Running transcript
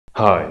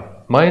Hi,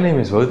 my name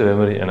is Wouter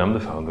Emery and I'm the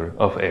founder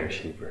of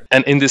AirShaper.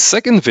 And in this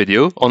second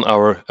video on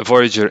our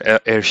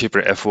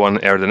Voyager-AirShaper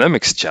F1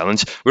 aerodynamics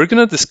challenge, we're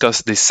going to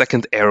discuss the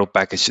second aero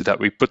package that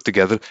we put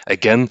together,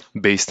 again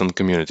based on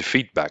community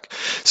feedback.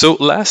 So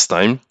last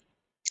time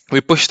we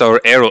pushed our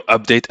aero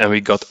update and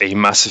we got a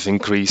massive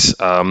increase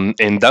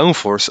in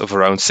downforce of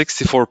around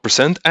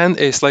 64% and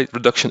a slight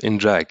reduction in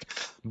drag.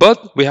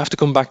 But we have to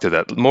come back to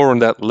that, more on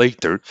that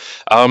later.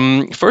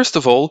 First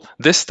of all,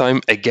 this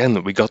time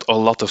again we got a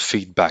lot of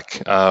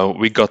feedback.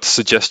 We got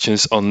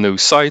suggestions on no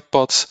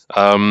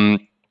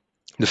SIDEPODS.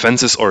 The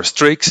fences or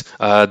STRAKES,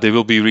 they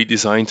will be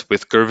redesigned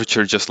with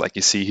curvature, just like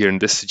you see here in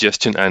this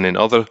suggestion and in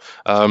other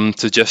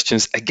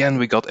suggestions. Again,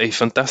 we got a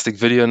fantastic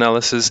video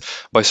analysis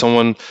by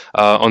someone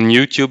on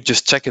YouTube.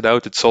 Just check it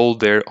out. It's all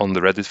there on the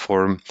Reddit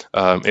forum.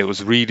 It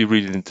was really,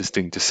 really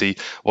interesting to see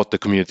what the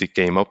community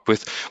came up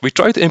with. We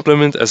tried to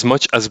implement as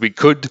much as we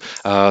could.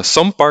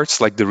 Some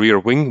parts, like the rear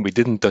wing, we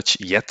didn't touch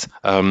yet,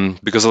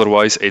 because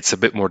otherwise it's a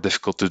bit more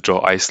difficult to draw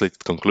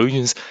isolated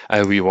conclusions,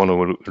 and we want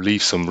to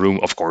leave some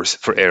room, of course,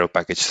 for Aero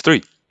Package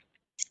 3.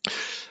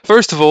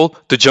 First of all,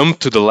 to jump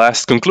to the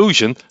last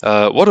conclusion,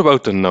 what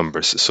about the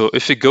numbers? So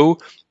if we go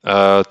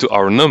to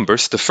our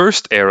numbers, the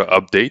first aero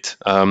update,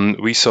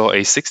 we saw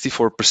a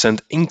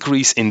 64%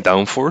 increase in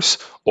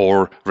downforce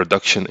or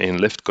reduction in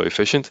lift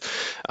coefficient.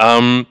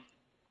 And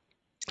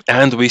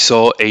we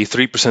saw a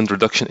 3%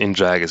 reduction in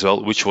drag as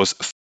well, which was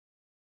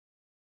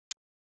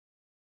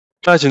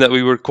imagine that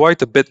we were quite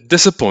a bit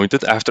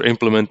disappointed after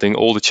implementing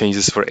all the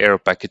changes for Aero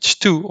Package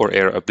 2 or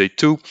Aero Update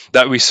 2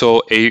 that we saw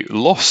a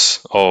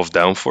loss of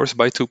downforce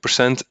by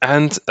 2%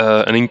 and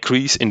an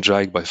increase in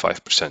drag by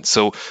 5%.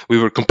 So we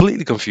were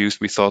completely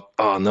confused. We thought,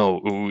 oh no,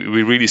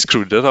 we really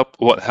screwed that up.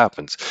 What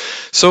happened?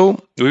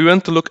 So we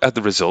went to look at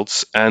the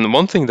results, and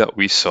one thing that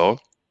we saw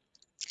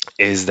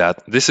is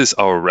that this is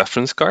our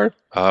reference car.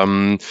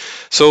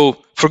 So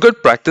for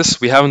good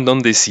practice, we haven't done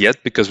this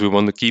yet because we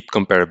want to keep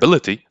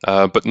comparability,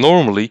 but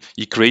normally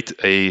you create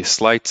a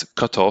slight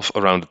cutoff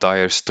around the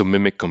tires to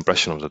mimic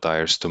compression of the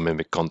tires, to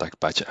mimic contact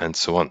patch and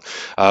so on.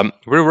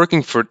 We're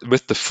working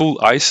with the full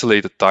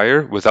isolated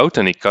tire without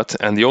any cut,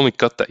 and the only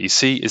cut that you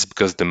see is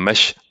because the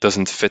mesh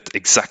doesn't fit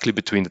exactly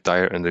between the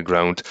tire and the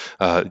ground,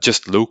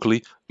 just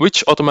locally,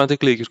 which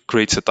automatically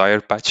creates a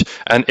tire patch.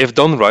 And if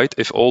done right,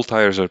 if all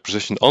tires are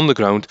positioned on the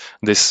ground,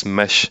 this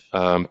mesh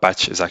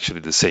patch is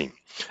actually the same.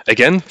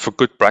 Again, for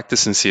good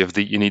practice in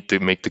CFD, you need to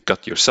make the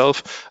cut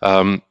yourself.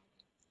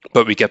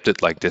 But we kept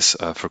it like this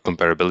for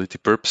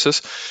comparability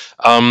purposes.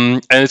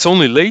 And it's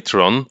only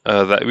later on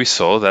that we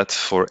saw that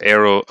for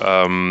Aero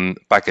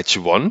Package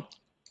 1,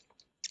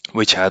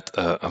 which had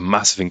a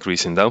massive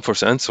increase in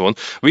downforce and so on,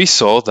 we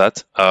saw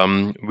that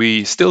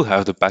we still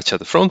have the patch at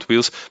the front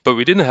wheels, but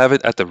we didn't have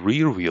it at the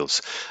rear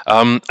wheels.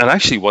 And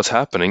actually what's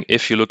happening,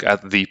 if you look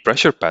at the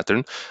pressure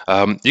pattern,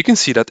 you can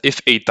see that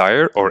if a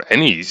tire or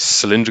any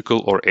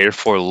cylindrical or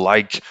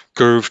airfoil-like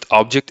curved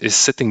object is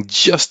sitting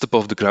just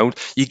above the ground,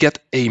 you get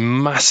a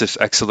massive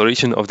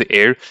acceleration of the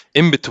air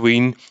in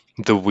between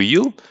the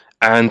wheel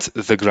and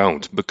the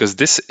ground, because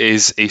this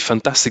is a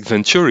fantastic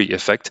Venturi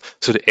effect.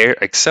 So the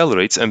air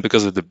accelerates, and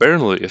because of the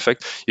Bernoulli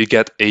effect, you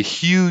get a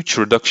huge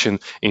reduction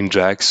in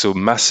drag, so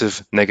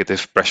massive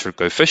negative pressure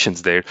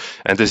coefficients there,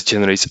 and this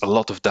generates a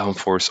lot of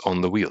downforce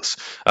on the wheels.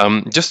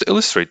 Just to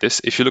illustrate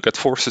this, if you look at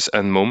forces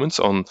and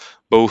moments on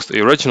both the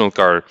original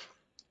car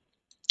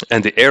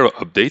and the aero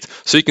update,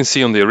 so you can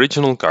see on the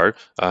original car,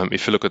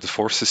 if you look at the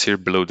forces here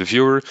below the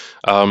viewer,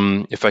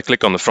 if I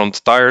click on the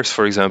front tires,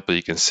 for example,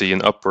 you can see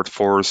an upward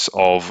force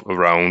of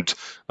around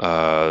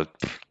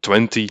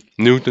 20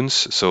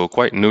 newtons, so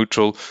quite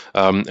neutral,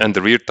 and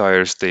the rear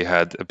tires, they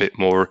had a bit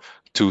more,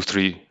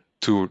 20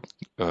 to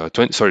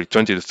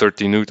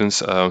 30 newtons,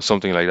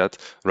 something like that,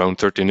 around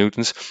 30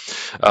 newtons.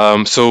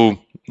 So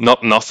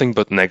not nothing,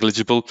 but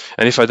negligible.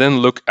 And if I then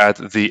look at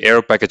the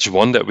Aero Package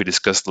 1 that we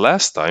discussed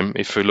last time,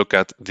 if we look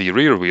at the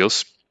rear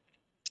wheels,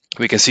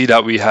 we can see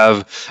that we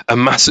have a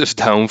massive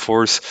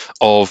downforce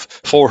of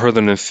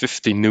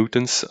 450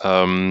 newtons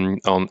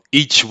on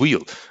each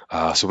wheel,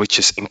 so which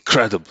is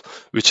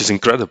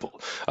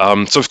incredible.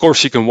 So of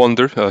course you can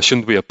wonder,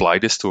 shouldn't we apply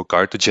this to a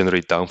car to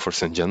generate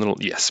downforce in general?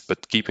 Yes,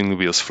 but keeping the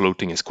wheels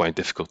floating is quite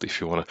difficult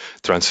if you want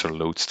to transfer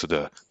loads to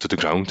the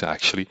ground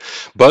actually.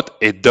 But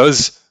it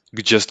does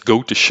just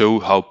go to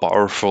show how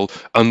powerful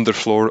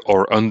underfloor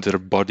or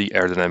underbody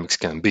aerodynamics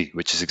can be,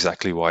 which is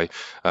exactly why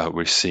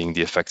we're seeing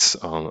the effects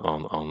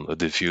on the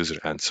diffuser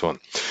and so on.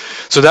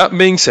 So that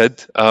being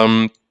said,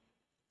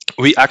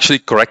 we actually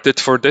corrected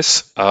for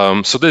this.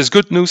 So there's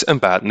good news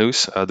and bad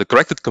news. The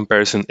corrected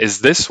comparison is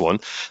this one.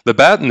 The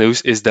bad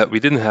news is that we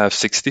didn't have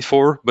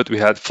 64, but we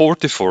had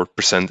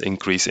 44%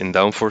 increase in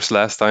downforce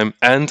last time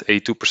and a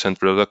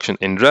 2% reduction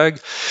in drag.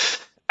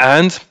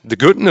 And the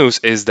good news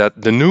is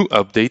that the new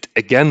update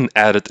again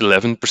added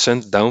 11%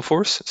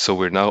 downforce. So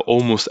we're now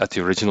almost at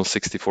the original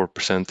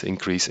 64%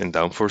 increase in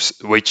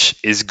downforce, which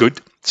is good.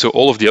 So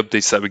all of the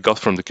updates that we got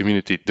from the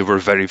community, they were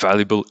very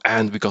valuable,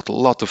 and we got a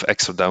lot of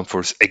extra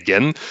downforce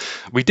again.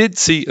 We did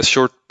see a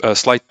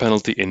slight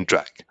penalty in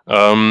drag.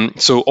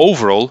 So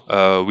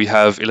overall, we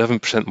have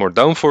 11% more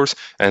downforce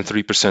and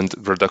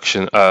 3%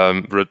 reduction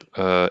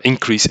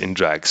increase in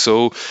drag.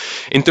 So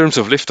in terms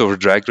of lift over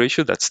drag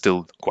ratio, that's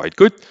still quite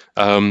good,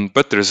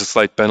 but there is a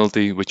slight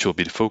penalty, which will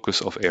be the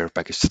focus of Aero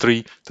Package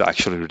 3 to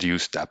actually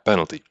reduce that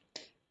penalty.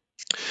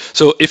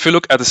 So if you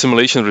look at the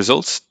simulation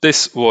results,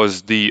 this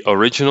was the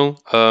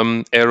original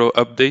Aero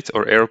update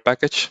or Aero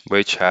package,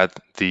 which had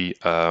the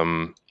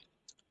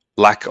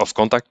lack of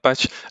contact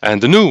patch,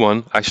 and the new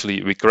one,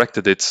 actually we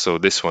corrected it, so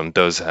this one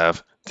does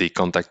have the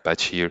contact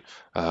patch here,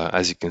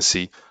 as you can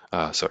see.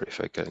 Sorry, if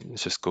I can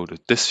just go to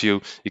this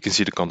view, you can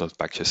see the contact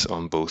patches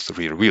on both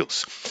rear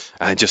wheels.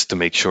 And just to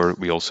make sure,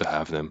 we also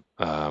have them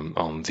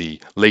on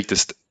the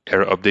latest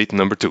Aero update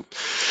number 2.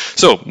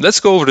 So let's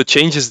go over the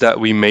changes that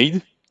we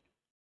made.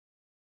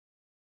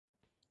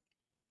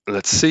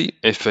 Let's see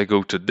if I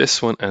go to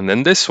this one and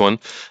then this one.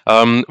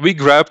 We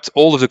grabbed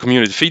all of the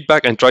community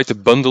feedback and tried to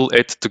bundle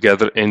it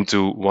together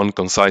into one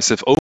concise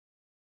overall,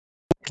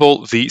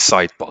 the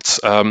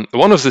SIDEPODs.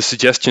 One of the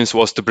suggestions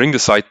was to bring the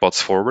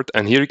SIDEPODs forward,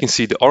 and here you can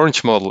see the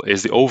orange model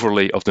is the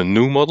overlay of the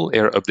new model,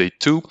 Aero Update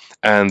 2,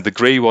 and the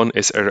gray one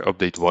is Aero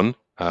Update 1.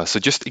 So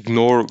just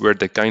ignore where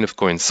they're kind of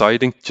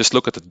coinciding. Just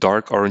look at the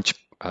dark orange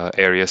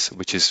areas,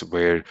 which is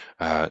where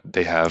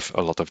they have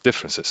a lot of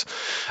differences.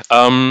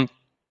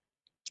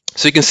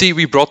 So you can see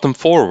we brought them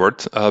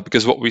forward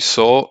because what we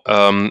saw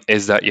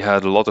is that you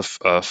had a lot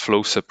of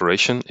flow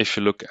separation. If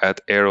you look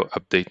at Aero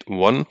Update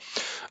 1,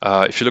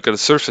 if you look at the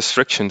surface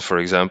friction, for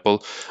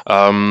example,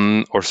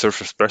 or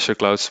surface pressure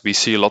clouds, we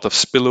see a lot of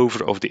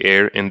spillover of the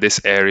air in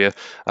this area.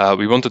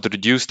 We wanted to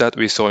reduce that.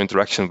 We saw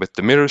interaction with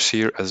the mirrors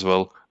here as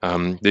well.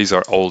 These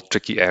are all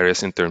tricky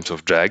areas in terms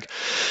of drag.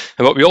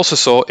 And what we also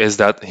saw is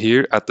that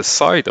here at the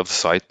side of the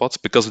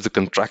SIDEPODs, because of the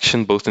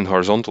contraction both in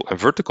horizontal and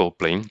vertical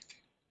plane,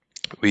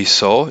 we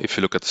saw, if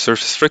you look at the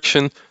surface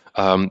friction,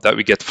 that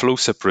we get flow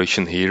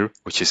separation here,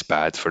 which is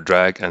bad for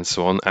drag and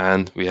so on,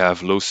 and we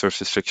have low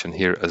surface friction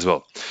here as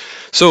well.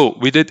 So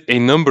we did a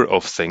number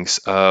of things.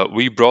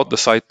 We brought the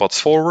SIDEPODs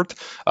forward.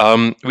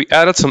 We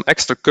added some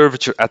extra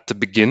curvature at the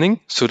beginning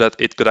so that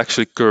it could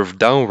actually curve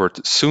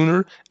downward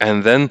sooner,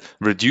 and then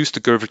reduce the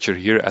curvature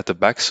here at the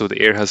back so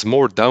the air has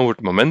more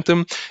downward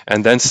momentum,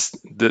 and then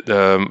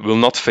will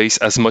not face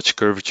as much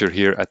curvature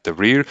here at the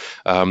rear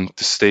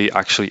to stay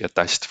actually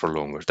attached for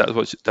longer.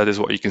 That is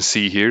what you can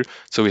see here.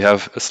 So we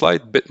have a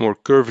slight bit more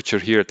curvature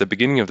here at the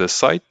beginning of the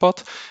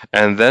SIDEPOD,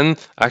 and then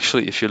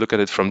actually if you look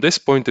at it from this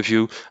point of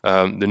view,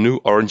 the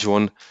new orange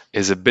one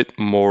is a bit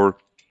more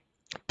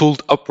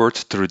pulled upward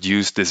to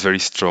reduce this very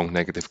strong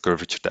negative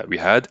curvature that we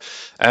had.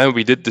 And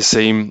we did the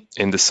same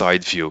in the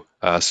side view.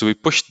 So we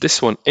pushed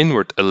this one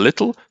inward a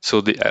little,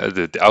 so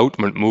the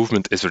outward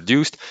movement is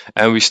reduced,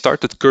 and we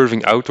started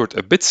curving outward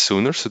a bit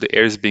sooner, so the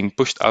air is being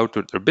pushed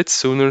outward a bit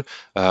sooner,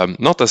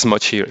 not as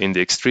much here in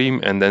the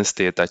extreme, and then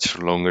stay attached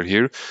for longer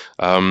here,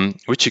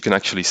 which you can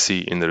actually see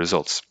in the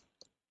results.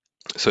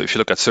 So if you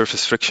look at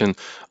surface friction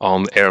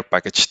on Aero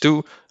Package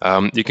 2,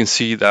 you can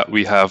see that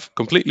we have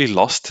completely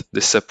lost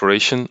this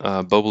separation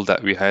bubble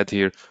that we had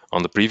here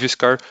on the previous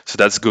car. So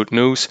that's good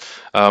news.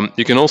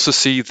 You can also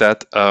see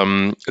that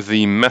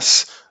the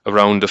mess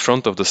around the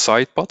front of the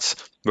SIDEPODs,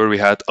 where we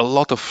had a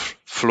lot of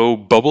flow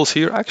bubbles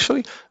here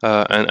actually,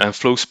 and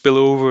flow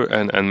spillover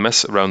and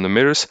mess around the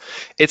mirrors,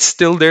 it's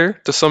still there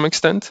to some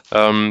extent.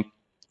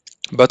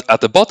 But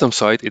at the bottom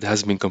side, it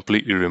has been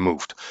completely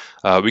removed.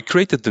 We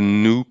created the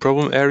new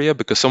problem area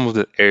because some of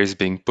the air is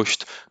being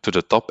pushed to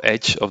the top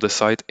edge of the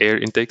side air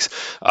intakes,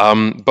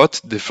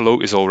 but the flow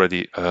is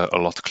already a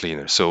lot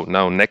cleaner. So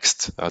now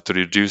next, to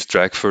reduce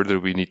drag further,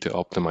 we need to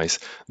optimize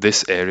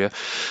this area.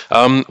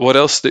 What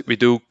else did we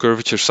do?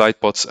 Curvature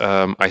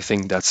SIDEPODs, I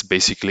think that's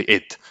basically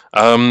it.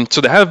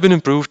 So they have been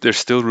improved. There's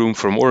still room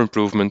for more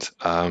improvement,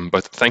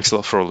 but thanks a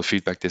lot for all the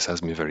feedback. This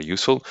has been very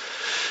useful.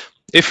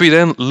 If we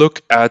then look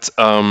at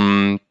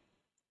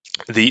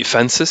the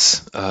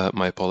fences,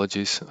 my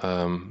apologies,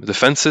 the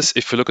fences,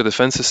 if you look at the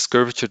fences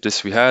curvature,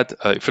 this we had,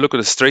 if you look at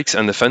the STRAKES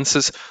and the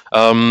fences,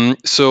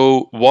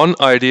 so one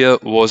idea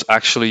was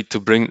actually to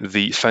bring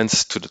the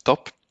fence to the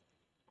top.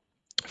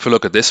 If you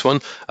look at this one,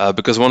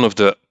 because one of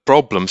the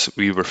problems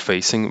we were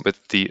facing with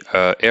the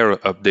Aero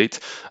update,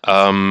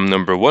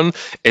 number one,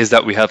 is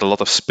that we had a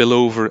lot of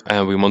spillover,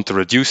 and we want to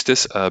reduce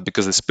this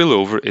because the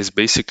spillover is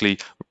basically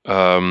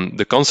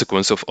the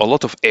consequence of a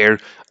lot of air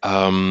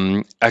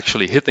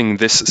actually hitting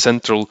this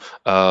central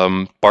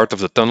part of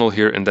the tunnel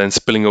here and then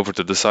spilling over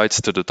to the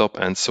sides, to the top,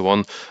 and so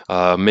on,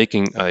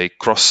 making a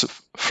cross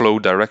flow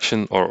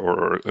direction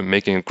or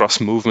making a cross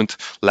movement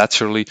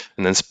laterally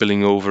and then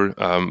spilling over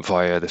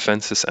via the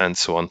fences and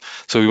so on.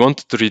 So we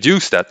wanted to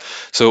reduce that.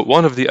 So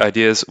one of the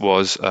ideas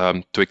was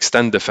to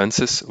extend the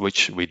fences,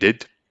 which we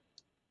did.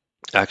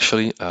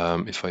 Actually,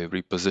 if I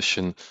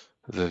reposition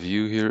the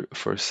view here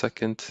for a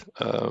second.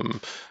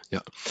 Yeah,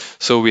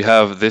 so we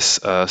have this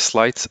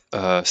slight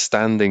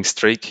standing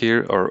strake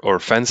here, or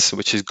fence,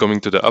 which is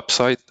coming to the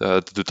upside,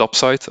 to the top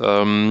side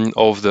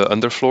of the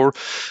underfloor.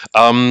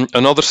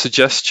 Another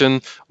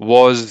suggestion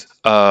was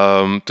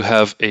to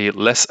have a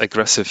less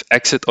aggressive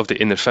exit of the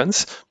inner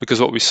fence, because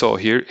what we saw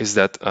here is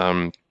that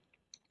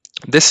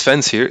this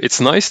fence here, it's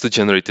nice to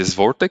generate this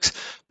vortex,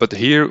 but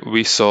here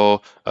we saw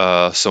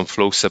some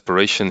flow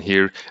separation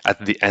here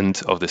at the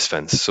end of this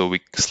fence. So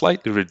we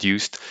slightly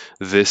reduced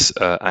this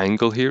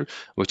angle here,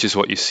 which is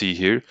what you see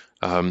here.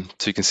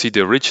 So you can see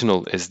the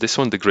original is this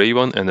one, the gray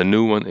one, and the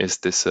new one is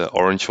this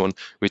orange one,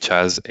 which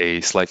has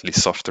a slightly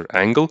softer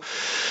angle.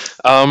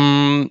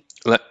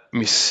 Let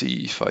me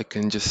see if I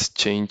can just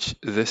change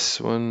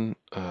this one.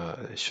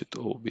 It should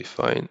all be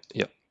fine.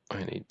 Yeah,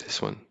 I need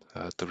this one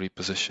to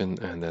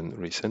reposition and then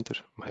recenter.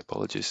 My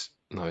apologies.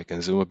 Now I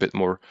can zoom a bit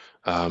more.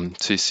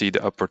 So you see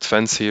the upward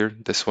fence here,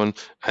 this one,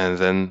 and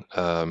then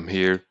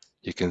here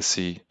you can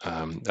see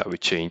that we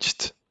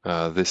changed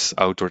this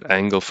outward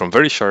angle from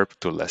very sharp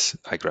to less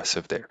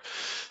aggressive there.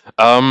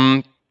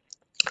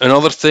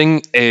 Another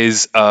thing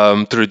is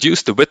to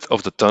reduce the width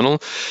of the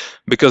tunnel,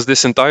 because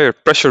this entire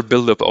pressure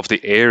buildup of the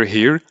air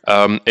here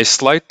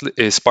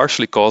is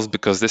partially caused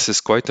because this is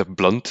quite a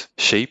blunt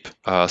shape.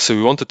 So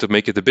we wanted to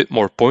make it a bit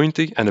more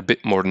pointy and a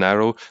bit more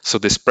narrow. So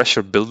this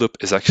pressure buildup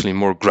is actually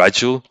more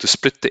gradual, to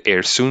split the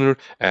air sooner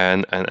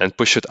and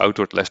push it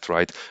outward, left,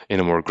 right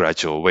in a more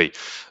gradual way,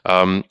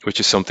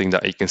 which is something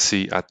that you can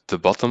see at the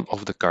bottom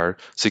of the car.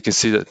 So you can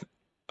see that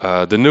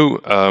the new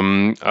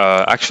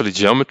actually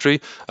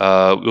geometry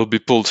will be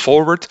pulled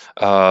forward,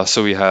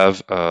 so we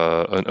have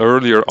an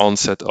earlier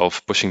onset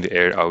of pushing the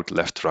air out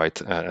left,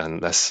 right,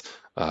 and less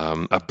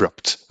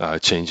abrupt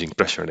changing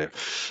pressure there.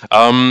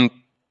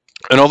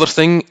 Another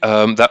thing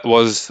that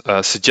was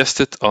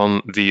suggested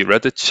on the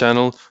Reddit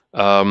channel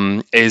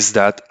is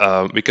that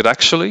we could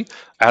actually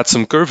add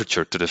some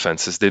curvature to the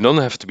fences. They don't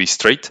have to be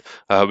straight.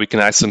 We can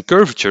add some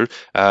curvature.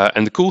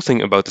 And the cool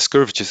thing about this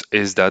curvature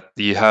is that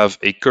you have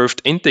a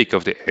curved intake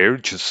of the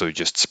air, so you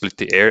just split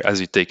the air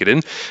as you take it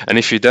in. And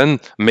if you then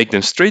make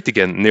them straight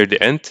again near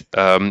the end,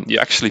 you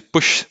actually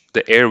push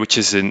the air which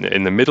is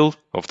in the middle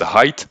of the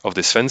height of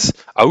this fence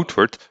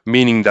outward,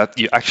 meaning that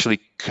you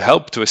actually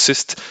help to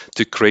assist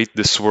to create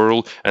the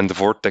swirl and the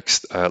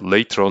vortex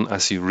later on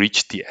as you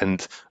reach the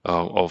end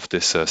of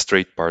this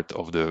straight part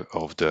of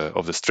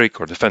the strake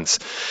or the fence.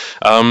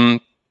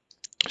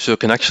 So you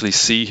can actually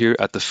see here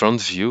at the front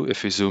view,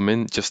 if we zoom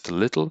in just a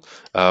little,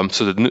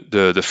 so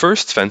the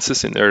first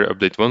fences in Area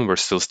Update 1 were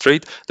still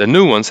straight. The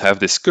new ones have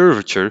this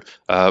curvature,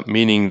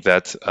 meaning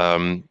that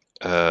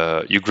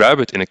you grab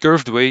it in a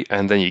curved way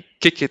and then you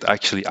kick it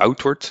actually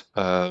outward,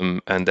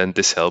 and then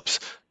this helps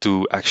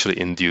to actually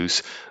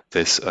induce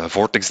this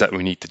vortex that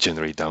we need to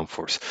generate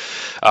downforce.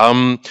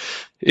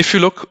 If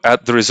you look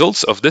at the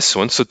results of this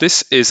one, so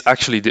this is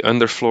actually the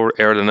underfloor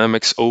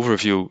aerodynamics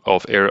overview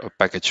of Air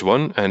Package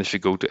 1, and if you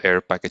go to Air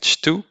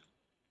Package 2,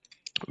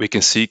 we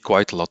can see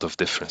quite a lot of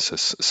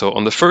differences. So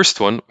on the first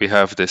one, we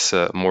have this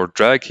more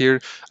drag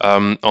here.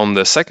 On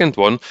the second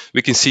one,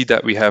 we can see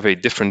that we have a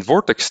different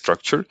vortex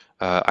structure,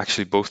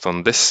 actually both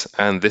on this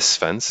and this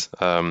fence,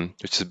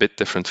 which is a bit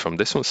different from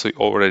this one. So you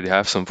already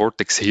have some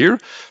vortex here,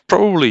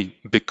 probably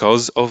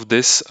because of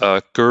this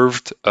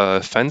curved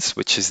fence,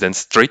 which is then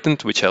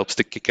straightened, which helps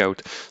to kick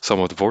out some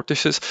of the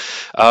vortices.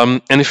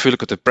 And if we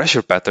look at the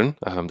pressure pattern,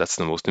 that's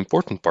the most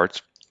important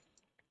part.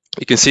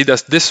 You can see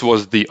that this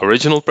was the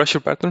original pressure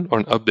pattern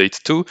on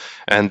update 2,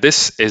 and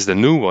this is the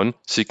new one.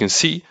 So you can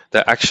see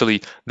that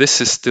actually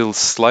this is still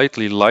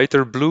slightly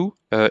lighter blue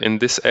in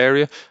this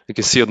area. You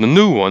can see on the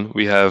new one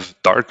we have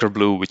darker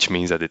blue, which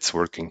means that it's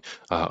working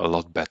a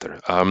lot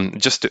better.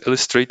 Just to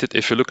illustrate it,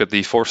 if you look at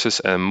the forces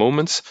and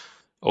moments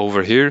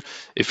over here,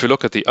 if you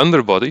look at the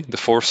underbody, the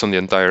force on the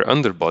entire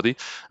underbody,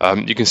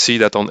 you can see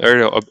that on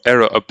aero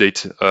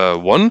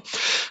update 1,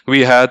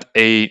 we had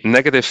a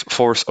negative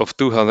force of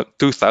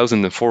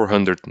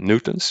 2,400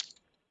 newtons.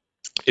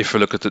 If we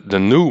look at the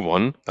new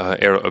one,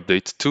 Aero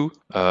Update 2,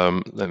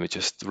 let me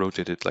just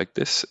rotate it like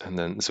this and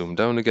then zoom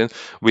down again.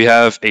 We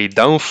have a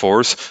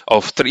downforce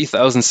of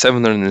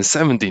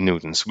 3,770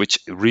 newtons, which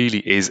really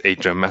is a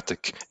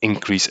dramatic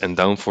increase in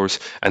downforce,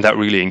 and that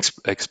really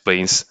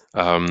explains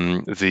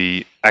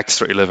the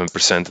extra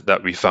 11%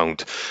 that we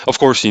found. Of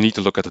course, you need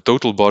to look at the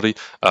total body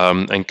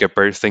and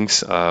compare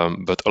things,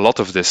 but a lot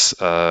of this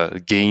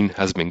gain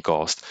has been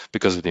caused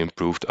because of the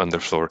improved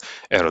underfloor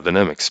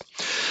aerodynamics.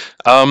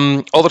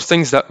 Other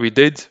things that we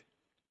did,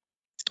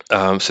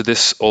 so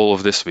all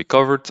of this we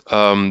covered.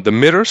 The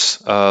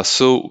mirrors,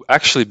 so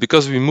actually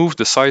because we moved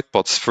the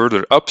SIDEPODS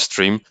further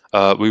upstream,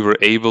 we were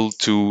able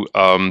to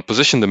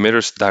position the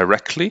mirrors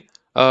directly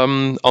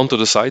onto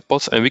the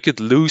SIDEPODS, and we could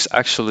lose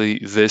actually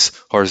this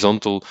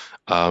horizontal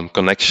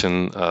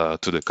connection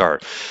to the car.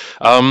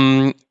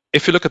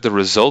 If you look at the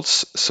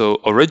results,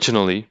 so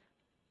originally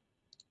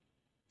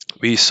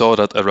we saw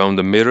that around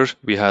the mirror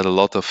we had a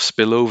lot of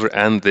spillover,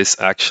 and this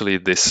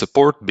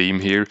support beam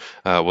here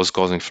was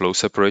causing flow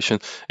separation.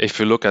 If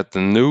you look at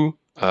the new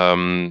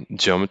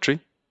geometry.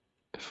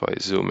 If I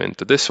zoom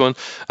into this one,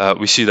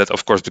 we see that,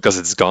 of course, because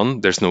it's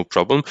gone, there's no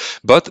problem.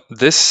 But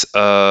this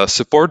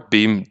support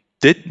beam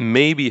did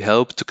maybe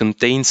help to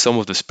contain some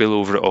of the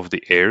spillover of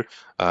the air,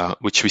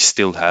 which we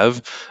still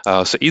have.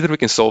 So either we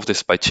can solve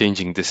this by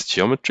changing this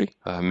geometry,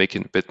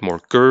 making it a bit more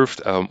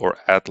curved, or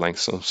add like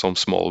some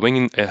small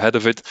wing ahead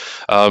of it.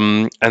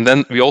 And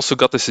then we also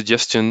got the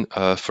suggestion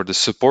for the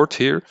support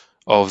here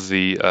of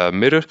the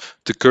mirror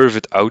to curve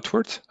it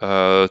outward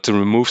to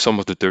remove some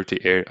of the dirty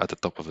air at the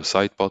top of the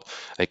side pod.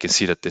 I can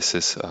see that this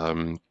is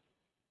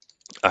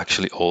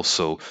actually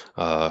also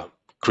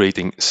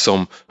creating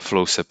some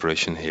flow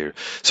separation here.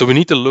 So we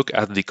need to look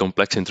at the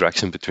complex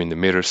interaction between the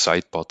mirror,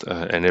 side pod,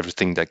 and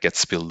everything that gets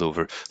spilled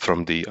over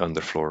from the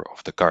underfloor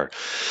of the car.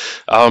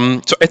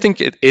 So I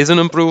think it is an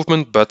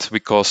improvement, but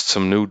we caused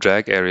some new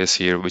drag areas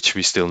here, which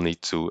we still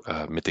need to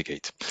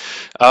mitigate.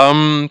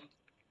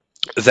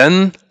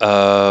 Then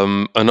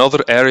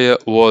another area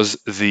was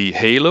the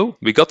halo.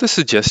 We got the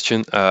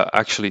suggestion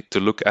actually to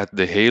look at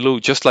the halo,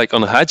 just like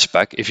on a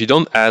hatchback, if you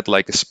don't add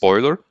like a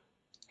spoiler.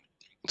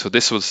 So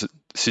this was a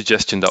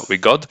suggestion that we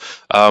got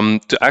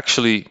to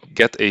actually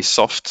get a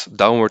soft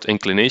downward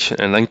inclination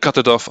and then cut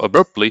it off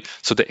abruptly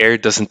so the air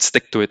doesn't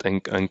stick to it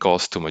and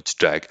cause too much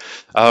drag.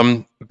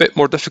 A bit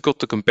more difficult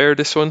to compare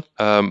this one,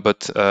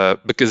 but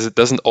because it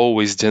doesn't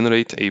always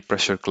generate a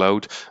pressure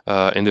cloud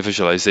in the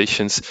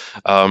visualizations.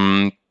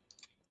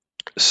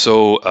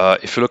 So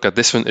if you look at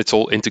this one, it's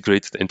all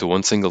integrated into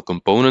one single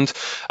component,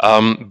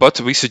 but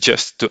we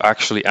suggest to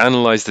actually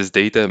analyze this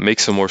data, make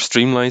some more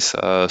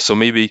streamlines. So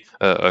maybe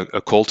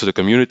a call to the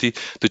community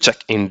to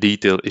check in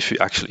detail if you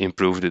actually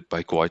improved it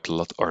by quite a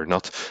lot or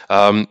not.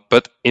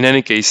 But in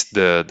any case,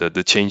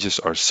 the changes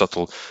are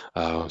subtle,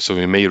 so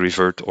we may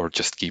revert or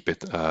just keep it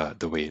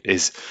the way it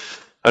is.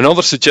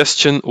 Another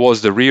suggestion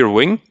was the rear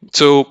wing.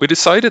 So we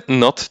decided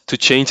not to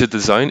change the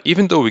design,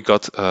 even though we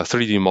got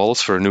 3D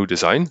models for a new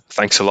design.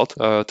 Thanks a lot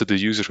to the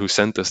user who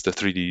sent us the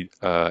 3D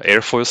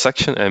airfoil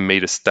section and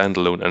made a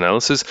standalone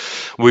analysis.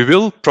 We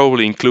will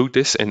probably include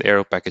this in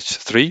Aero Package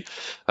 3,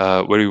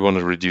 where we want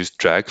to reduce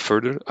drag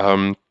further.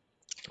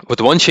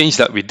 But one change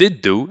that we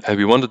did do, and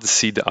we wanted to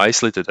see the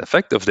isolated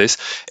effect of this,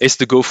 is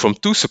to go from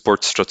 2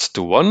 support struts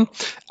to 1,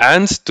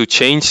 and to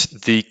change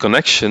the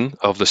connection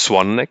of the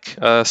swan neck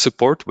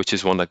support, which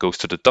is one that goes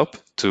to the top,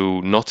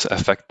 to not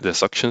affect the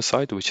suction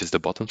side, which is the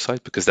bottom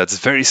side, because that's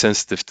very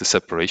sensitive to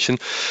separation,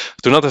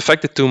 to not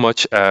affect it too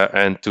much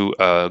and to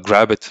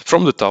grab it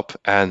from the top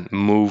and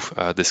move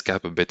this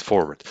cap a bit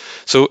forward.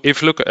 So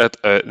if you look at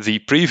the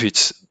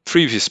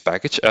previous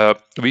package,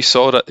 we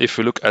saw that if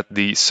we look at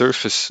the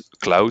surface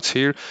clouds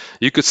here,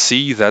 you could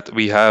see that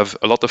we have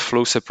a lot of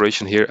flow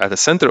separation here at the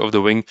center of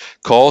the wing,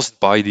 caused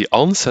by the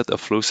onset of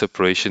flow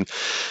separation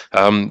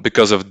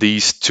because of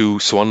these 2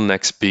 swan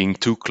necks being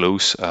too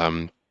close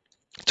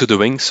to the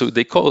wing. So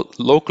they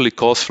locally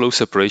cause flow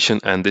separation,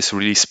 and this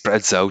really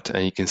spreads out,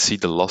 and you can see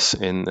the loss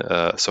in,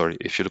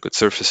 if you look at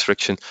surface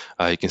friction,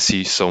 you can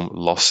see some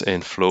loss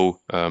in flow,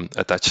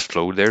 attached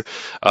flow there.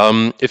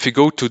 If you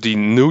go to the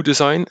new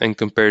design and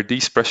compare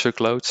these pressure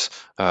clouds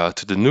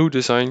to the new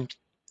design,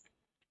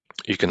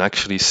 you can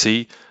actually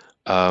see,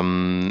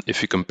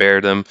 if you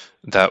compare them,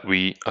 that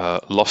we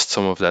lost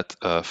some of that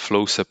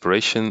flow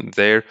separation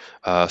there.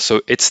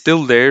 So it's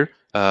still there,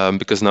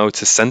 because now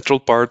it's a central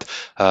part.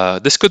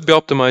 This could be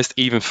optimized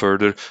even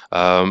further,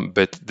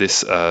 but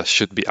this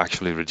should be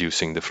actually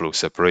reducing the flow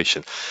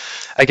separation.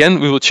 Again,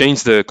 we will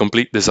change the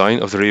complete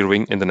design of the rear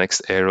wing in the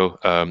next aero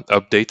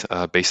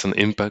update based on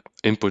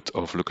input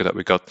of Luca that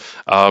we got.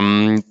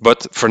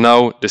 But for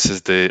now, this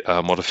is the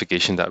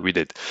modification that we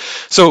did.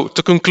 So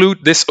to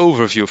conclude this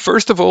overview,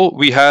 first of all,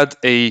 we had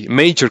a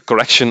major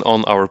correction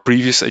on our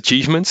previous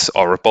achievements.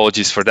 Our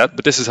apologies for that,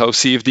 but this is how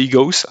CFD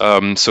goes.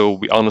 So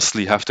we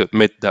honestly have to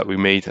admit that we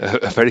made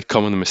a very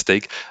common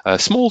mistake. A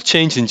small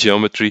change in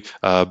geometry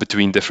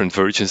between different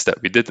versions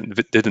that we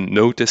didn't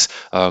notice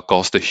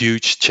caused a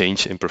huge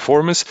change in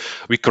performance.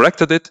 We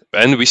corrected it,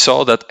 and we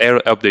saw that Aero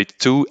Update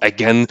 2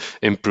 again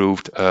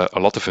improved a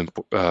lot of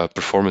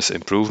performance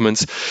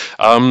improvements.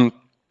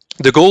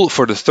 The goal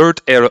for the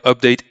third Aero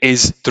update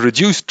is to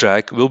reduce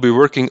drag. We'll be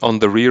working on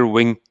the rear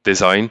wing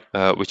design,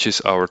 which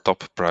is our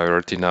top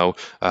priority now,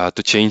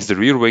 to change the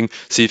rear wing,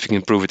 see if we can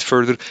improve it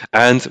further.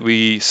 And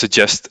we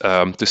suggest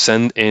to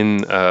send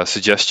in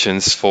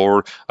suggestions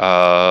for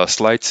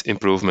slight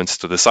improvements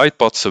to the side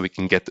pods, so we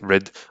can get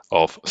rid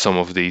of some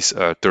of these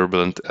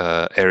turbulent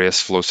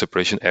areas, flow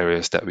separation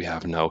areas that we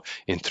have now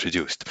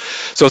introduced.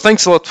 So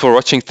thanks a lot for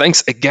watching.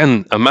 Thanks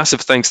again, a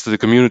massive thanks to the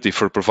community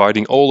for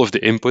providing all of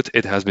the input.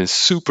 It has been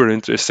super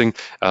interesting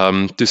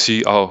to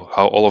see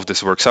how all of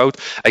this works out.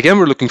 Again,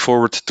 we're looking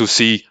forward to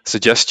see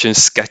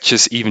suggestions,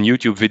 sketches, even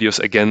YouTube videos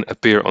again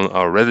appear on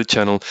our Reddit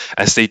channel,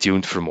 and stay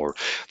tuned for more.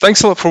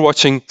 Thanks a lot for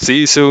watching. See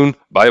you soon.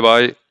 Bye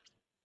bye.